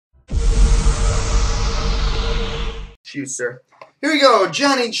you, sir. Here we go.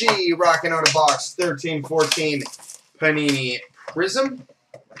 Johnny G rocking out a box 13-14 Panini Prizm.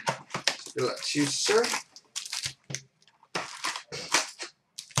 Good luck to you, sir.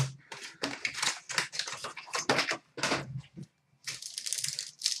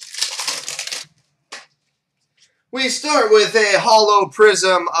 We start with a hollow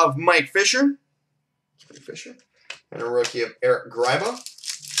Prizm of Mike Fisher. And a rookie of Eric Greiba.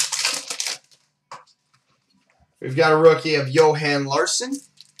 We've got a rookie of Johan Larsson.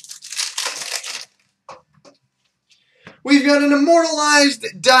 We've got an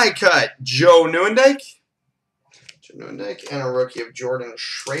immortalized die cut, Joe Nieuwendyk. And a rookie of Jordan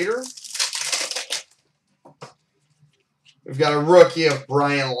Schrader. We've got a rookie of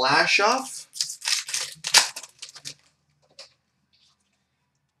Brian Lashoff.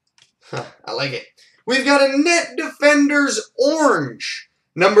 I like it. We've got a Net Defenders Orange,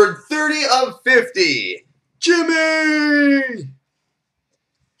 numbered 30 of 50.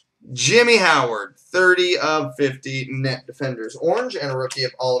 Jimmy Howard, 30 of 50 Net Defenders Orange, and a rookie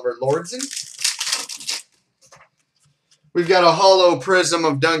of Oliver Lordson. We've got a hollow Prizm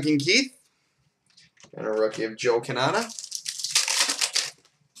of Duncan Keith, and a rookie of Joe Canada.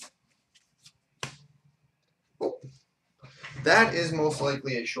 Oh, that is most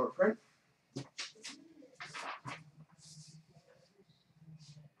likely a short print.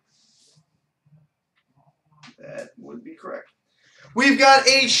 That would be correct. We've got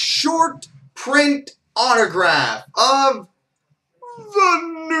a short print autograph of the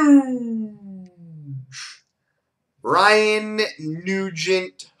Nuge. Ryan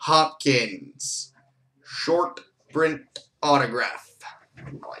Nugent Hopkins. Short print autograph.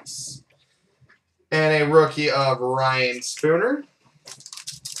 Nice. And a rookie of Ryan Spooner.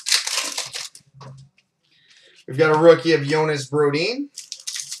 We've got a rookie of Jonas Brodin.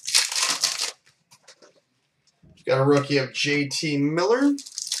 Got a rookie of JT Miller.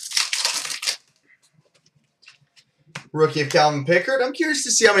 Rookie of Calvin Pickard. I'm curious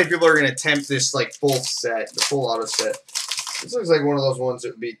to see how many people are going to attempt this like full set, the full auto set. This looks like one of those ones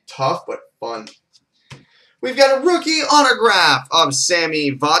that would be tough but fun. We've got a rookie autograph of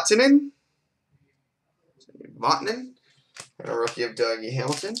Sami Vatanen. And a rookie of Dougie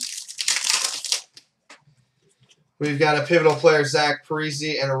Hamilton. We've got a pivotal player, Zach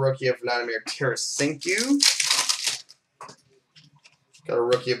Parise, and a rookie of Vladimir Tarasenko. Got a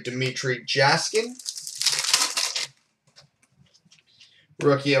rookie of Dmitry Jaskin.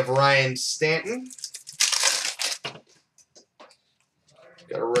 Rookie of Ryan Stanton.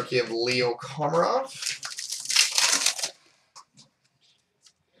 Got a rookie of Leo Komarov.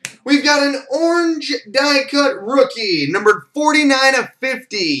 We've got an orange die cut rookie, numbered 49 of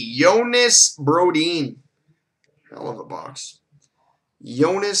 50, Jonas Brodin. Hell of a box.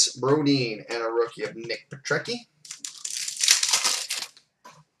 Jonas Brodin, and a rookie of Nick Petrecki.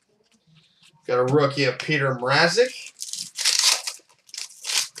 Got a rookie of Peter Mrazek.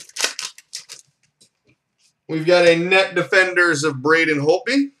 We've got a Net Defenders of Braden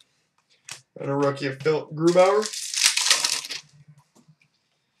Holtby. And a rookie of Philip Grubauer.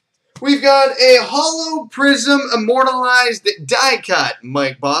 We've got a hollow Prizm immortalized die cut,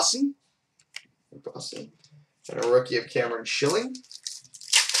 Mike Bossy. And a rookie of Cameron Schilling.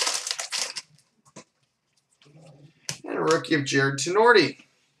 And a rookie of Jared Tenorti.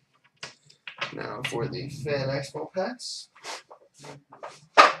 Now for the Fan Expo packs.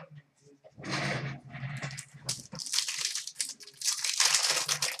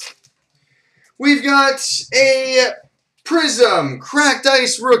 We've got a Prizm Cracked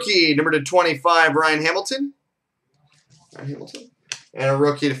Ice rookie, number to 25, Ryan Hamilton. And a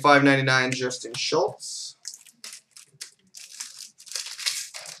rookie to 599, Justin Schultz.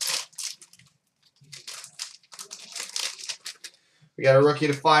 We got a rookie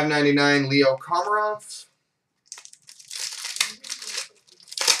to 599, Leo Komarov.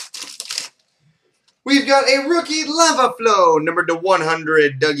 We've got a rookie Lava Flow, numbered to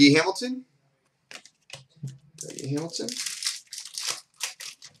 100, Dougie Hamilton.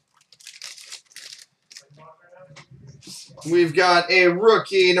 We've got a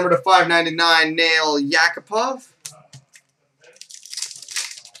rookie, number to 599, Nail Yakupov.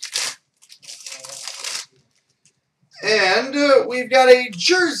 And we've got a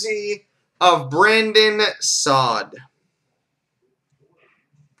jersey of Brandon Saad.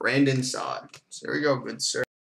 So there we go, good sir.